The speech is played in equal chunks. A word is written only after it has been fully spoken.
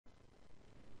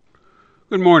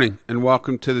Good morning and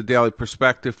welcome to the Daily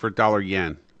Perspective for Dollar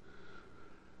Yen.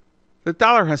 The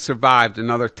dollar has survived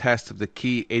another test of the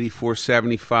key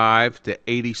 84.75 to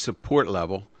 80 support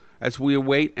level as we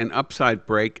await an upside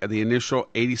break of the initial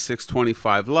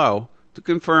 86.25 low to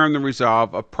confirm the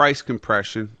resolve of price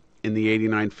compression in the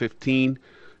 89.15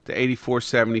 to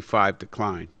 84.75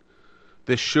 decline.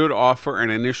 This should offer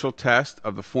an initial test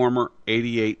of the former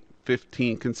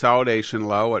 88.15 consolidation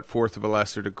low at fourth of a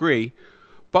lesser degree,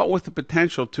 but with the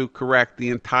potential to correct the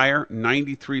entire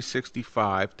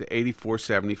 93.65 to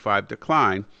 84.75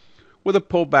 decline with a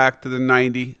pullback to the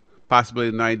 90, possibly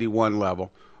the 91 level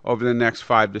over the next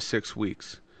 5 to 6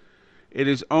 weeks. It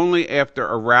is only after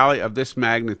a rally of this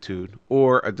magnitude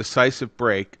or a decisive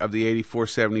break of the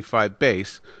 84.75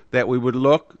 base that we would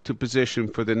look to position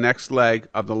for the next leg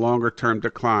of the longer-term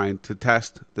decline to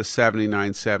test the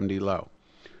 79.70 low.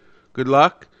 Good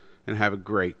luck and have a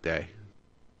great day.